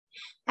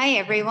Hi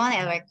everyone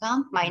and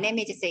welcome. My name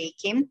is Sei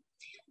Kim.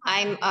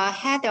 I'm a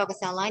head of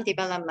cell line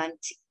development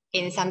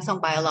in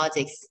Samsung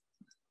Biologics.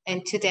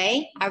 And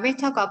today I will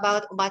talk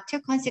about what to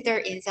consider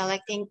in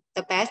selecting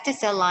the best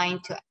cell line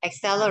to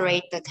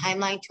accelerate the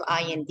timeline to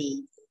IND.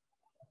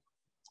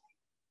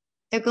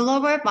 The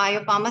global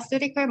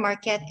biopharmaceutical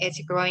market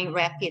is growing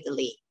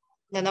rapidly.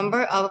 The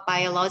number of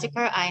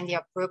biological IND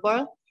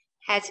approval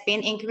has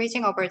been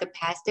increasing over the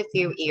past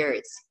few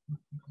years.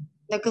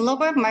 The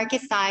global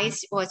market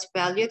size was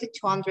valued at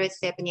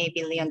 $278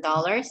 billion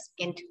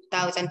in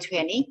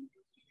 2020,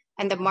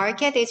 and the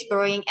market is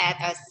growing at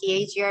a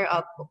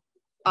CAGR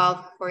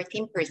of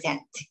 14%.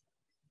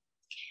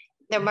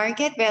 The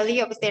market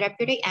value of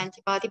therapeutic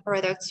antibody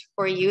products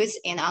for use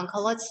in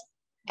oncology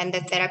and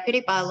the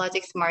therapeutic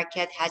biologics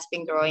market has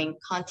been growing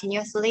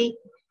continuously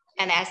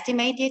and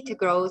estimated to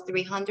grow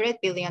 $300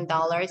 billion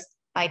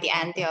by the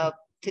end of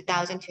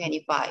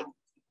 2025.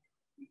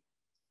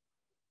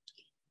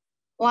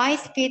 Why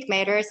speed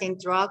matters in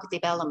drug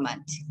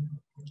development?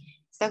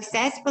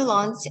 Successful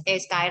launch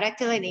is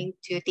directly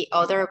linked to the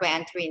order of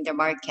entry in the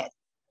market.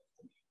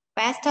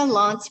 Faster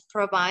launch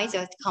provides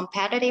a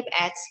competitive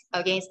edge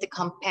against the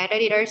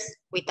competitors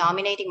with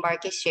dominating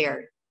market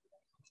share.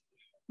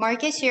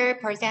 Market share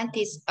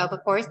percentage of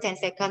first and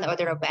second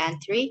order of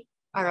entry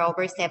are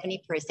over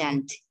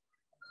 70%.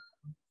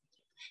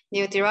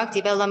 New drug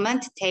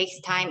development takes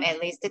time at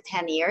least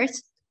 10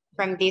 years,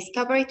 from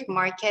discovery to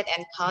market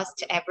and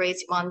cost average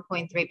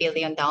 $1.3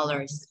 billion.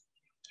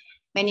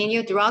 Many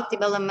new drug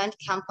development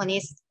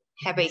companies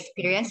have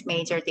experienced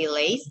major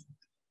delays.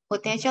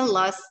 Potential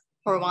loss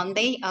for 1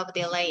 day of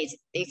delays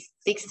is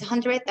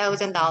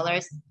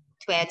 $600,000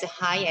 to as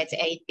high as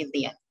 $8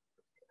 billion.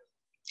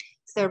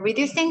 So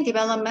reducing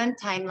development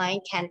timeline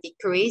can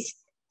decrease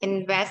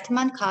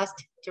investment cost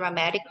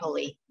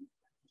dramatically.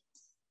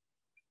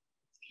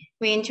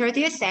 We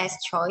introduced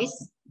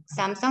SCHOice,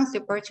 Samsung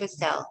Super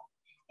Cell,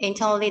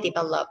 internally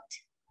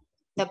developed,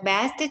 the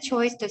best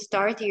choice to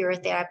start your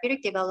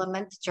therapeutic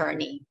development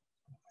journey.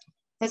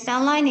 The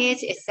cell line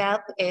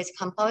itself is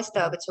composed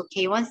of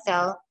CHOK1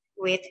 cell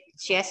with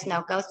GS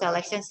knockout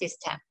selection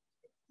system.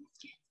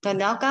 The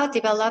knockout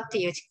developed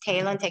using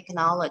TALEN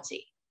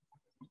technology.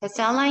 The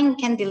cell line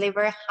can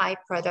deliver high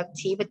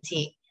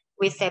productivity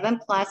with 7+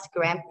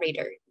 gram per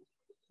liter.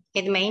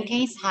 It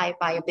maintains high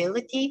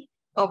viability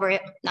over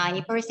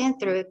 90%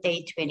 through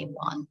day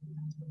 21.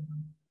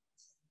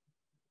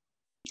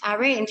 I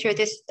will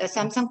introduce the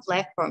Samsung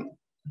platform.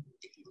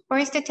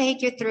 First, to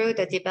take you through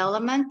the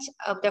development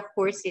of the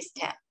whole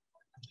system.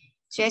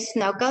 GS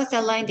knockout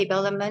cell line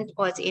development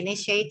was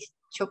initiated.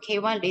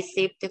 CHOK1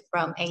 received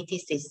from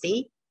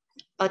ATCC,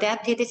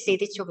 adapted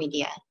CDMO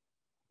media.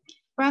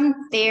 From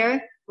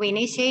there, we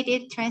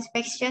initiated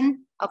transfection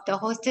of the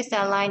host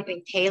cell line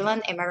with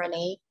TALEN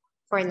mRNA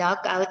for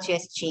knockout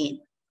GS gene.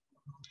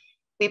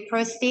 We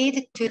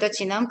proceed to the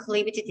genome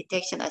cleavage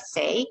detection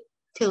assay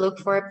to look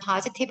for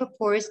positive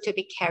pores to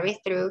be carried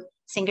through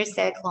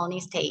single-cell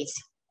cloning stage.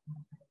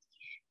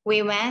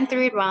 We went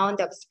through a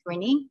round of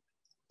screening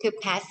to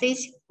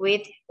passage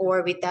with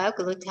or without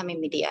glutamine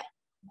media,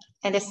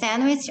 and the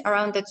sandwich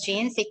around the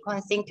gene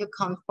sequencing to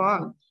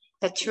confirm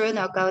the true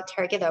knockout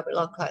target of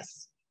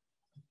locus.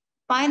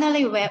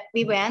 Finally,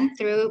 we went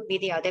through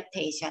media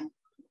adaptation.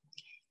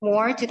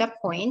 More to the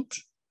point,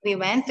 we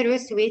went through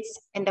switch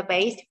and the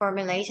base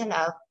formulation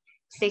of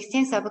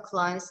 16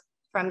 subclones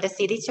from the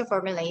CDMO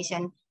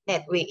formulation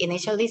that we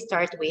initially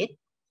start with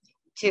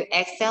to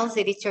XL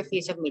CDMO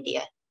fusion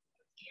media.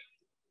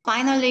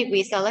 Finally,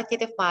 we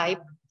selected 5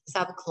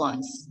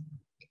 subclones.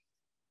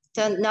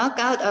 The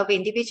knockout of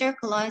individual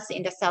clones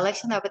in the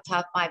selection of the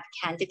top 5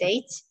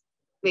 candidates,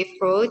 we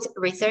froze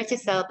research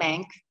cell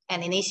bank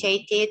and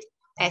initiated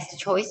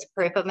SCHOice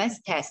performance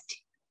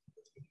test.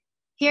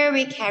 Here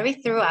we carry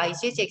through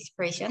IgG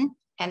expression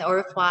and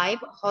all 5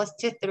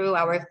 hosted through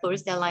our full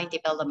cell line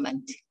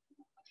development.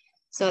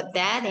 So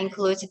that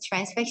includes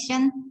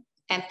transfection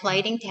and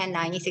plating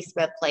 1096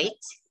 well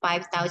plates,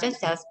 5,000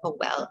 cells per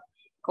well,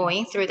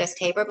 going through the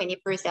stable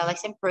mini-pore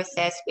selection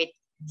process with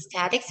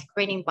static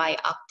screening by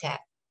octet.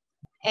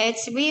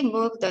 As we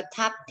move the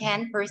top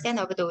 10%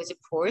 of those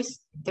pores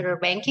through the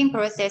ranking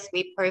process,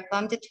 we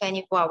performed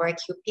 24-hour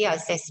QP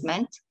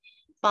assessment,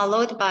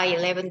 followed by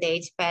 11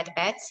 days bad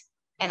batch,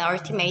 and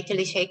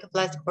ultimately shake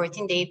plus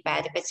 14-day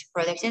bad batch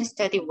production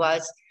study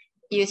was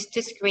used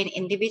to screen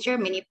individual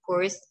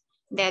mini-pores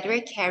that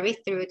were carried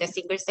through the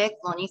single-cell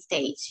cloning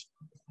stage.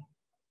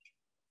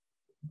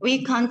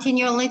 We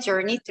continually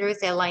journey through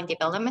cell line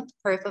development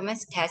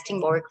performance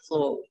testing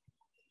workflow.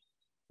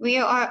 We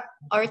are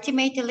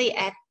ultimately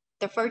at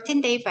the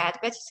 14-day bad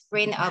batch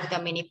screen of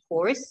the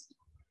mini-pores.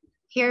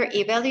 Here,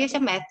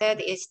 evaluation method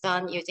is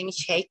done using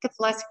shake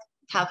plus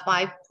top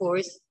 5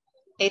 pores,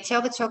 each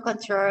of choke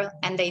control,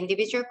 and the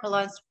individual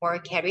colons were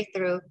carried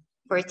through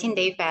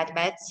 14-day bad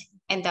batch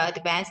and the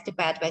advanced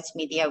bad batch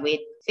media with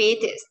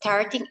feed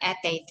starting at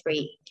day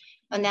 3.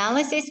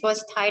 Analysis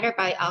was titered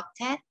by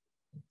octet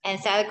and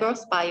cell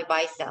growth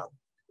by cell.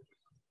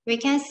 We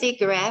can see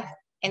graph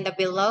in the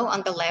below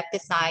on the left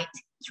side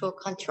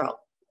choke control.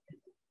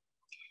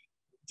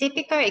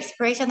 Typical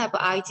expression of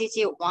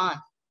IgG1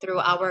 through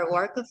our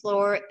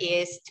workflow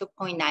is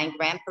 2.9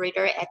 gram per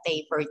liter at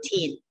day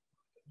 14.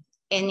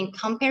 In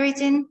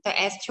comparison, the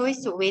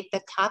SCHOice with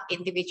the top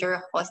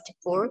individual host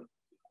pool,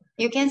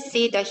 you can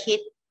see the hit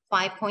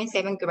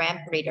 5.7 gram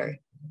per liter.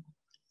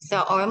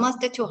 So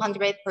almost a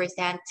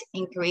 200%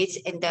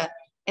 increase in the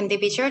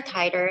individual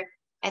titer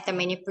at the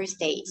mini-pool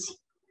stage.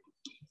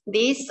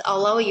 This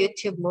allows you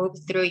to move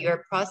through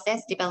your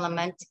process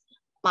development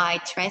by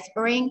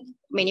transferring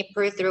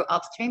mini-pool through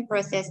upstream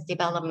process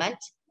development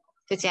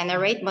to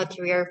generate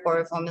material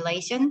for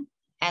formulation,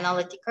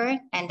 analytical,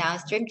 and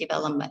downstream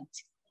development.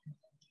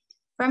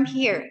 From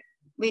here,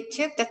 we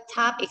took the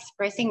top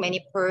expressing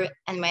mini-pool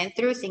and went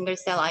through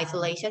single-cell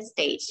isolation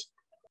stage.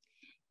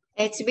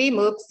 As we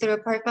moved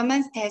through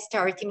performance test,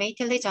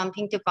 ultimately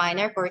jumping to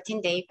final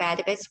 14-day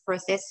fed batch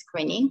process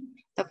screening,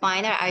 the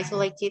final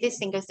isolated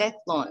single-cell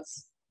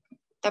clones.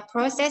 The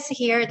process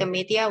here, the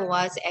media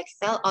was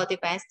Excel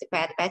Advanced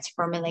Fed Batch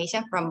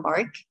formulation from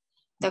Merck,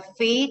 the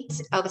feed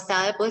of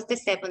Cell Boost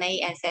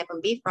 7A and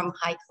 7B from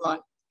High-clone,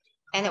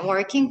 and a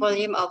working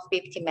volume of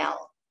 50 ml.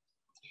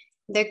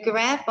 The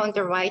graph on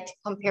the right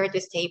compared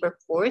to stable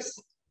pools,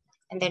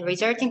 and then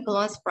resulting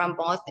clones from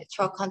both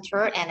CHO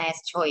control and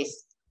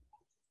SCHOice.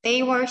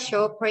 They were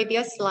shown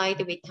previous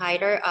slide with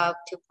titer of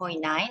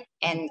 2.9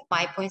 and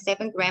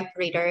 5.7 gram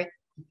per liter,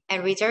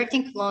 and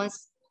resulting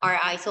clones are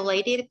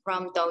isolated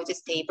from those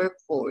stable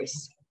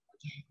pools.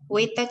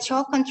 With the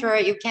CHO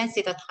control, you can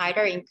see the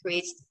titer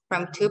increased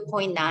from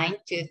 2.9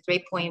 to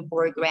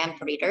 3.4 gram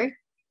per liter.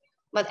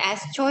 But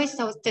SCHOice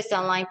hosted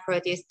cell line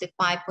produced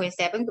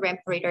 5.7 gram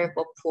per liter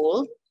for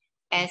pool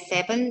and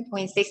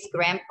 7.6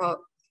 gram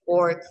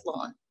for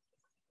clone.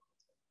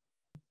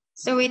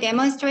 So we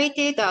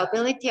demonstrated the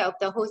ability of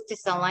the host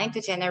cell line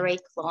to generate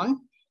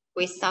clone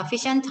with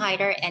sufficient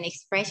titer and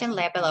expression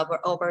level of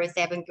over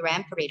 7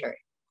 gram per liter,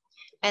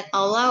 and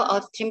allow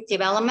upstream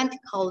development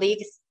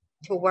colleagues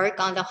to work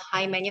on the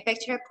high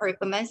manufacturer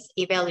performance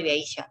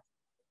evaluation.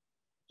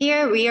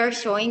 Here we are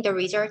showing the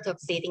result of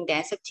seeding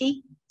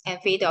density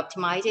and feed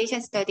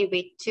optimization study.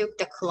 We took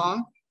the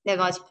clone that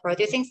was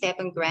producing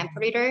 7 gram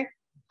per liter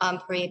on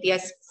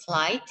previous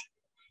slide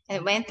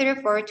and went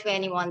through for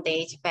 21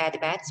 days fed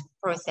batch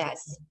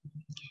process.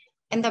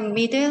 In the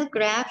middle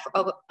graph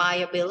of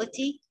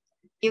viability,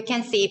 you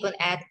can see even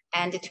at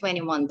end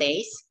 21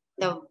 days,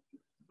 the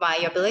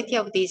viability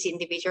of these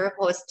individual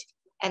hosts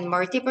and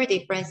multiple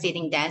different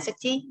seeding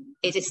density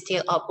is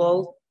still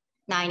above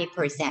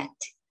 90%.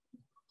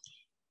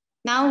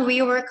 Now,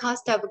 viewer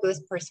cost of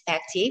goods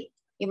perspective,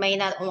 you may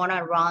not want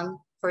to run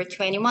for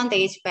 21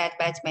 days fed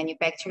batch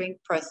manufacturing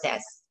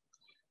process.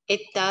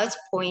 It does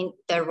point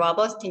the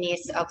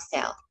robustness of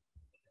cell.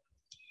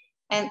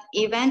 An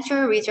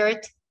eventual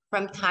result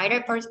from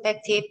titer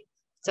perspective,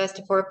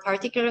 just for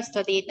particular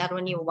study, not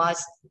only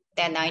was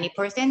that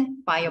 90%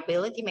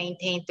 viability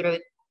maintained through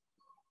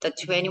the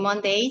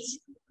 21 days,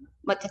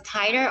 but the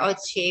titer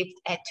achieved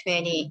at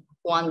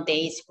 21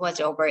 days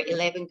was over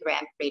 11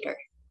 gram per liter.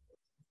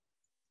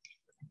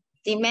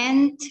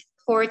 Demand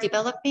for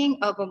developing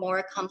of a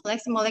more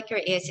complex molecule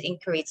is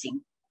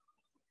increasing.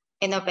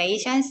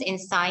 Innovations in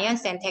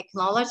science and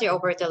technology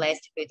over the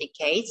last few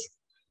decades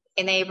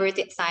enabled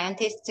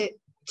scientists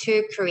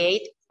to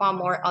create far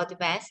more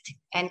advanced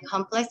and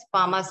complex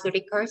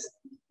pharmaceuticals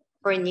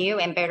for new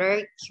and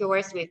better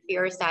cures with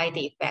fewer side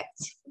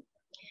effects.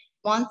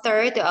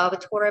 1/3 of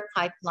total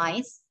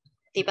pipelines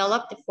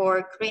developed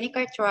for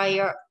clinical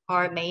trial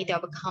are made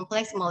of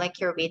complex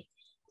molecules with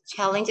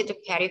challenge to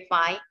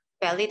verify,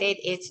 validate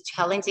its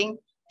challenging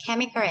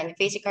chemical and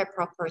physical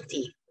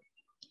property.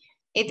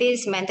 It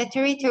is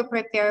mandatory to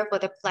prepare for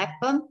the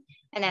platform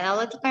and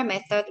analytical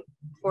method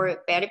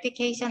for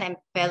verification and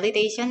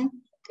validation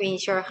to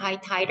ensure high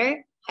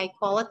titer, high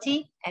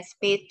quality, and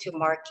speed to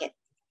market.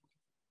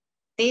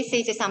 This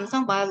is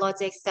Samsung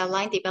Biologics cell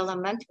line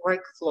development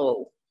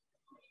workflow.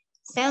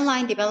 Cell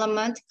line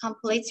development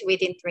completes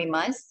within 3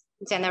 months,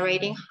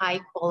 generating high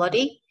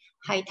quality,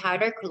 high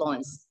titer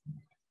clones.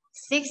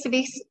 6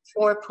 weeks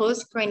for pool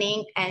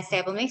screening and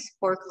 7 weeks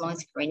for clone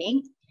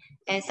screening,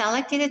 and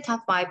selected the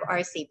top 5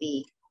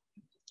 RCB.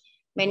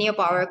 Many of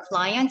our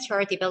clients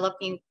are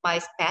developing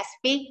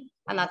bispecific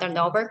and other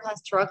novel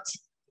constructs,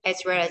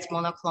 as well as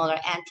monoclonal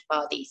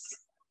antibodies.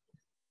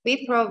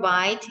 We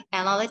provide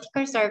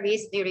analytical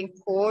service during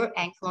pool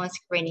and clone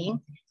screening,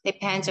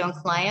 depends on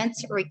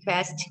client's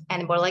request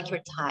and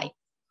molecule type.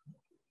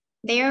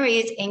 There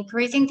is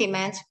increasing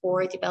demand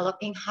for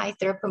developing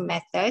high-throughput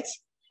methods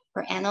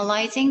for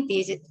analyzing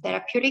these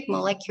therapeutic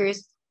molecules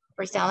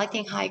for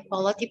selecting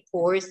high-quality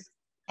pools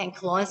and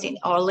clones in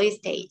early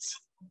stage.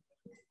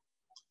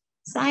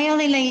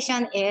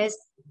 Sialylation is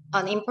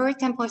an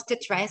important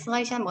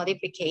post-translation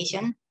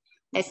modification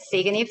that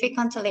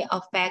significantly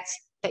affects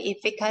the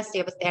efficacy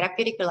of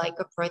therapeutic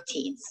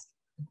glycoproteins.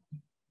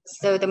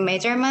 So the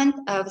measurement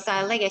of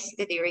sialic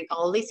acid during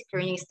early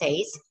screening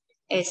stage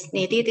is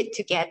needed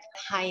to get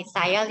high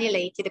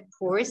sialylated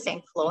pools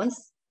and clones.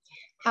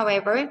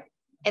 However,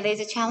 it is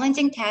a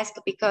challenging task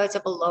because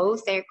of low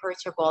cell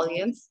culture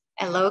volumes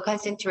and low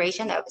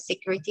concentration of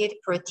secreted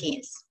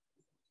proteins.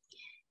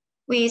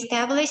 We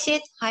established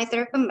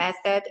high-throughput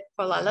method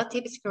for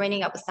relative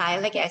screening of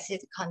sialic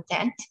acid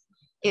content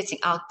using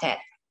octet.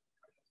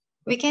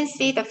 We can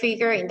see the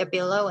figure in the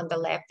below on the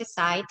left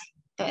side.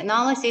 The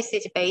analysis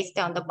is based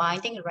on the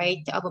binding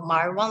rate of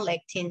MAR1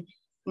 lectin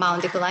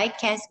bound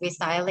glycans with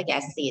sialic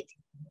acid.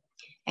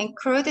 And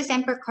crude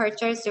sample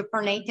culture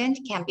supernatant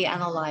can be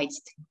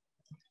analyzed.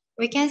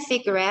 We can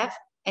see graph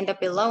in the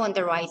below on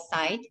the right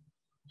side,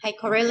 high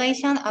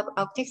correlation of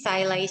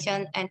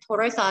octoxylation and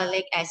total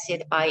sialic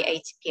acid by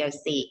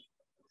HPLC.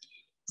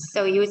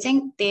 So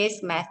using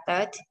this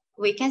method,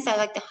 we can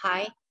select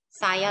high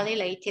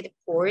sialylated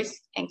pores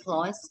and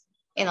clones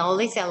in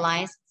early cell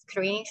lines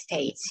screening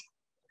stage.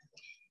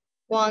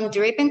 One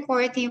driven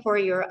core team for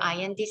your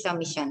IND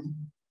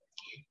submission.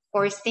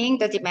 Foreseeing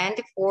the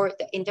demand for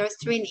the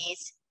industry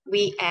needs,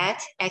 we add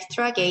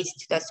extra gauge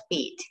to the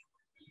speed.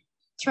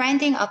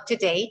 Trending up to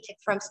date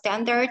from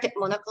standard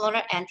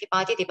monoclonal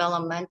antibody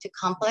development to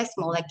complex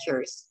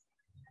molecules.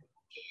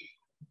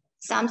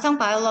 Samsung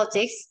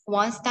Biologics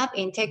one-stop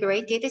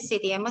integrated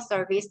CDMO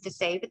service to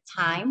save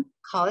time,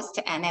 cost,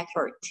 and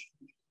effort.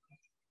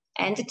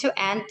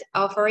 End-to-end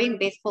offering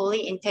with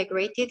fully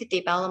integrated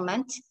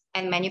development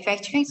and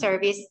manufacturing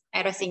service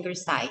at a single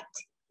site.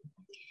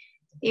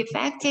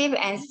 Effective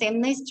and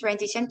seamless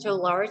transition to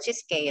large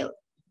scale.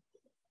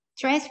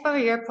 Transfer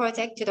your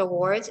project to the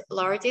world's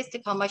largest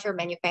commercial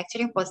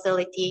manufacturing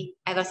facility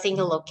at a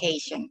single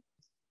location.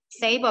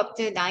 Save up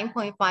to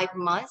 9.5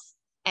 months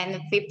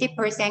and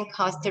 50%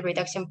 cost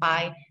reduction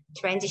by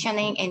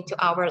transitioning into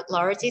our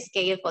large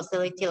scale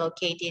facility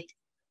located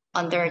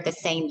under the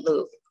same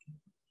roof.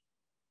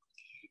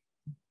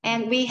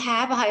 And we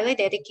have a highly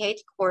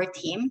dedicated core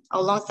team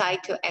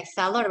alongside to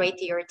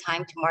accelerate your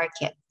time to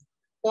market.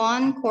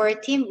 One core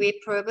team with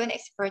proven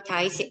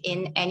expertise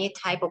in any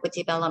type of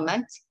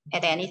development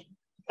at any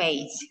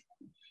phase.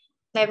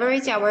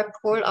 Leverage our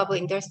pool of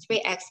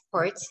industry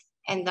experts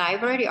and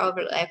library of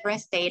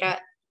reference data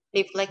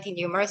reflecting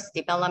numerous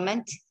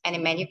development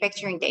and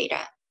manufacturing data.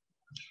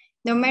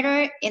 No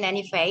matter in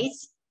any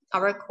phase,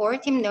 our core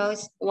team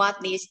knows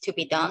what needs to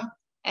be done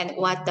and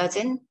what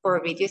doesn't for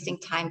reducing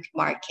time to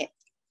market.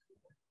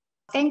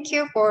 Thank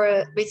you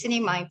for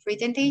listening my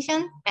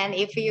presentation. And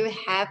if you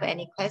have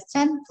any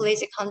question,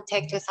 please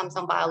contact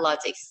Samsung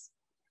Biologics.